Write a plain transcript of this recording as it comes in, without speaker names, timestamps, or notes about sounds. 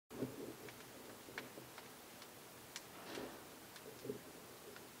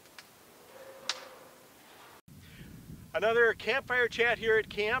Another campfire chat here at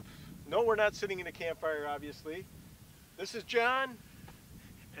camp. No, we're not sitting in a campfire, obviously. This is John.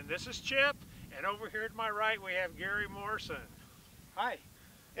 And this is Chip. And over here to my right we have Gary Morrison. Hi.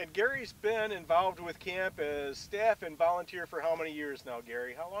 And Gary's been involved with camp as staff and volunteer for how many years now,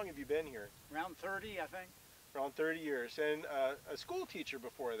 Gary? How long have you been here? Around 30, I think. Around 30 years. And a school teacher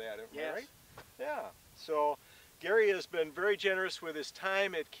before that, am I right? Yeah. So Gary has been very generous with his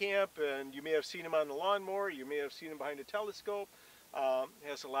time at camp, and you may have seen him on the lawnmower, you may have seen him behind a telescope.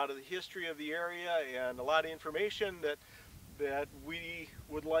 Has a lot of the history of the area and a lot of information that we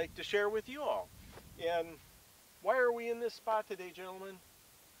would like to share with you all. And why are we in this spot today, gentlemen?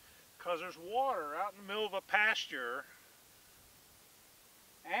 Because there's water out in the middle of a pasture.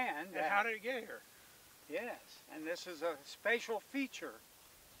 And how did it get here? yes, and this is a spatial feature.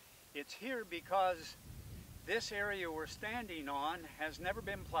 It's here because this area we're standing on has never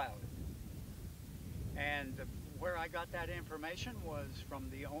been plowed. And where I got that information was from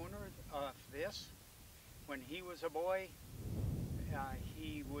the owner of this. When he was a boy,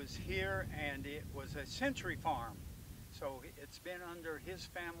 he was here, and it was a century farm. So it's been under his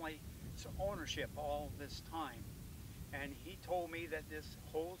family's ownership all this time. And he told me that this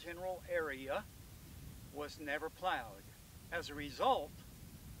whole general area was never plowed. As a result,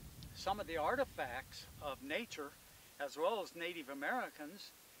 some of the artifacts of nature, as well as Native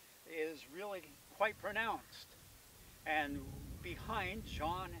Americans, is really quite pronounced. And behind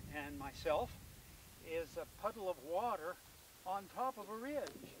John and myself is a puddle of water on top of a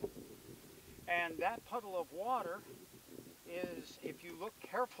ridge. And that puddle of water is, if you look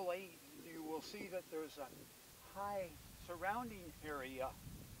carefully, you will see that there's a high surrounding area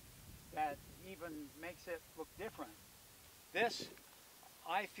that even makes it look different. This,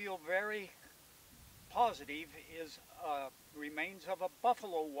 I feel very positive, is remains of a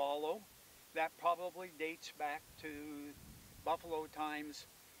buffalo wallow that probably dates back to buffalo times,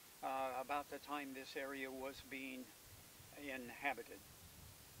 about the time this area was being inhabited.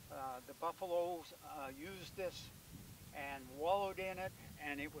 The buffaloes used this and wallowed in it,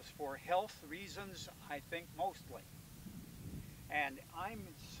 and it was for health reasons, I think, mostly. And I'm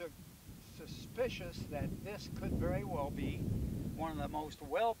suspicious that this could very well be one of the most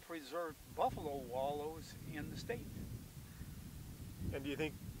well-preserved buffalo wallows in the state. And do you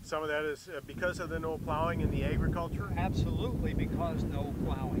think some of that is because of the no plowing and the agriculture? Absolutely, because no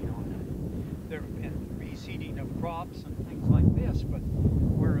plowing on it. There have been reseeding of crops and things like this, but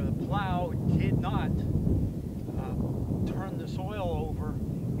where the plow did not turn the soil over,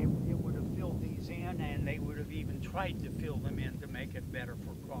 it would have filled these in, and they would have even tried to fill them in to make it better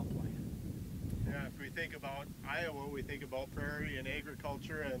for cropland. Yeah, if we think about Iowa, we think about prairie and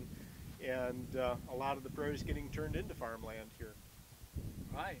agriculture, and a lot of the prairies getting turned into farmland here.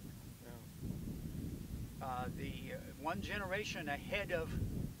 Right. Yeah. The one generation ahead of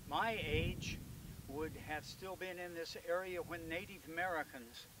my age would have still been in this area when Native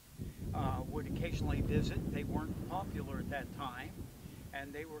Americans would occasionally visit. They weren't popular at that time,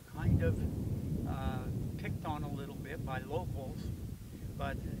 and they were kind of picked on a little bit by locals,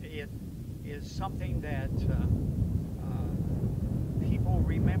 but it is something that people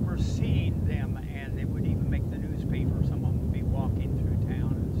remember seeing them, and they would even make the newspaper. Some of them would be walking through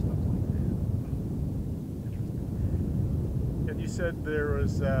town and stuff like that. Interesting. And you said there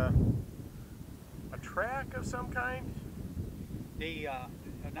was a track of some kind?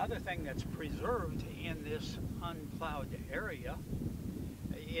 Another thing that's preserved in this unplowed area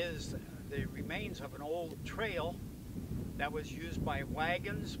is the remains of an old trail that was used by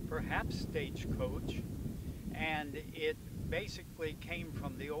wagons, perhaps stagecoach, and it basically came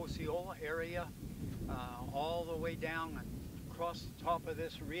from the Osceola area all the way down and across the top of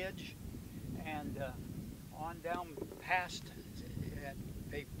this ridge and on down past.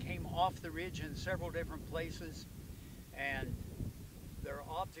 They came off the ridge in several different places, and their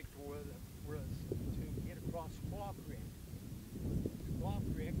object was to get across Squaw Creek. Squaw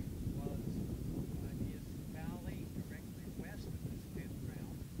Creek was is the valley directly west of this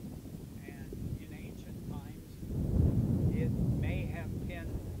campground, and in ancient times it may have been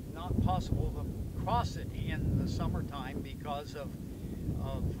not possible to cross it in the summertime because of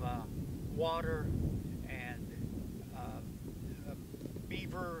water and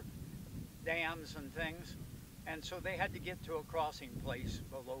beaver dams and things, and so they had to get to a crossing place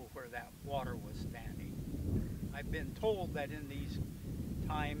below where that water was standing. I've been told that in these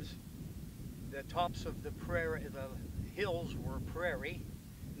times the tops of the prairie, the hills were prairie,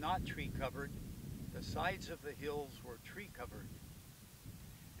 not tree covered. The sides of the hills were tree covered,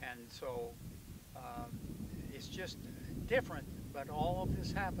 and so it's just different, but all of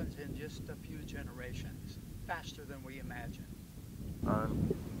this happens in just a few generations. faster than we imagine.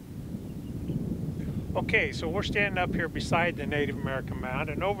 Okay, so we're standing up here beside the Native American mound,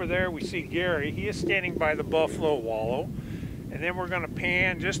 and over there we see Gary. He is standing by the Buffalo Wallow. And then we're going to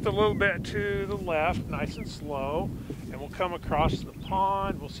pan just a little bit to the left, nice and slow, and we'll come across the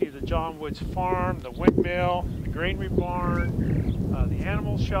pond. We'll see the John Woods farm, the windmill, the granary barn, the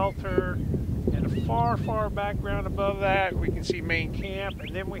animal shelter, and a far, far background above that we can see main camp,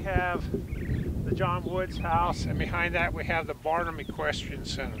 and then we have the John Woods house, and behind that we have the Barnum Equestrian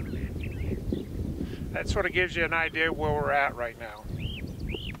Center. That sort of gives you an idea where we're at right now.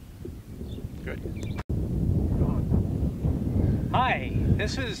 Good. Hi,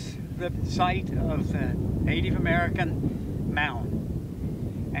 this is the site of the Native American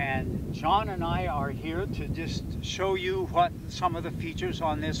mound, and John and I are here to just show you what some of the features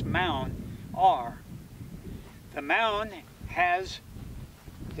on this mound are. The mound has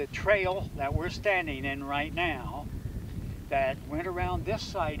the trail that we're standing in right now that went around this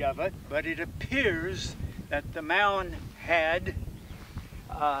side of it, but it appears that the mound had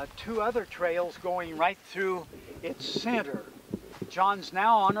two other trails going right through its center. John's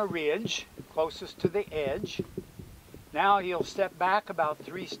now on a ridge closest to the edge. Now he'll step back about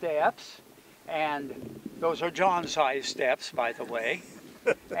 3 steps, and those are John-sized steps, by the way.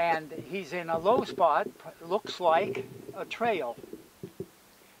 And he's in a low spot, looks like a trail.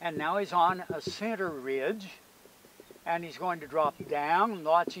 And now he's on a center ridge, and he's going to drop down and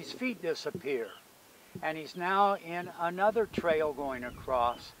watch his feet disappear. And he's now in another trail going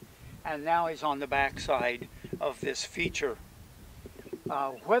across, and now he's on the backside of this feature.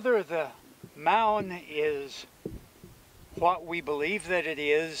 Whether the mound is what we believe that it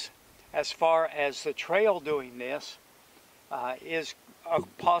is, as far as the trail doing this, is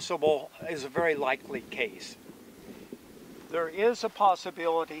a very likely case. There is a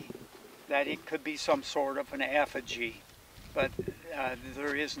possibility that it could be some sort of an effigy, but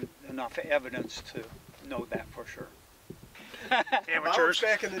there isn't enough evidence to know that for sure. Mounds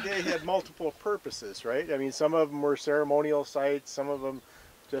back in the day had multiple purposes, right? I mean, some of them were ceremonial sites, some of them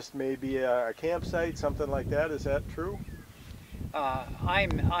just maybe a campsite, something like that. Is that true?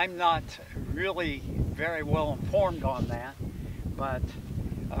 I'm not really very well informed on that, but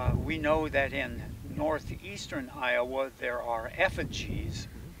we know that in northeastern Iowa there are effigies,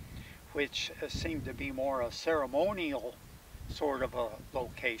 which seem to be more a ceremonial sort of a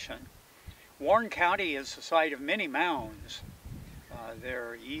location. Warren County is the site of many mounds.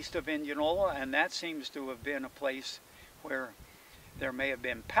 They're east of Indianola, and that seems to have been a place where there may have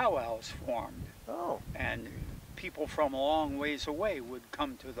been powwows formed. Oh. And people from a long ways away would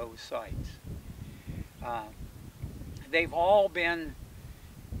come to those sites. They've all been,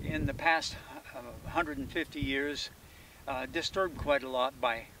 in the past 150 years, disturbed quite a lot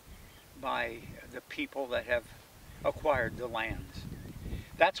by the people that have acquired the lands.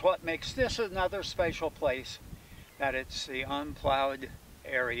 That's what makes this another special place, that it's the unplowed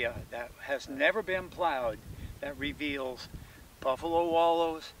area that has never been plowed, that reveals buffalo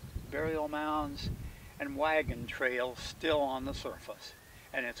wallows, burial mounds, and wagon trails still on the surface.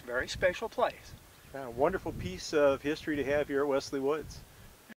 And it's a very special place. Yeah, a wonderful piece of history to have here at Wesley Woods.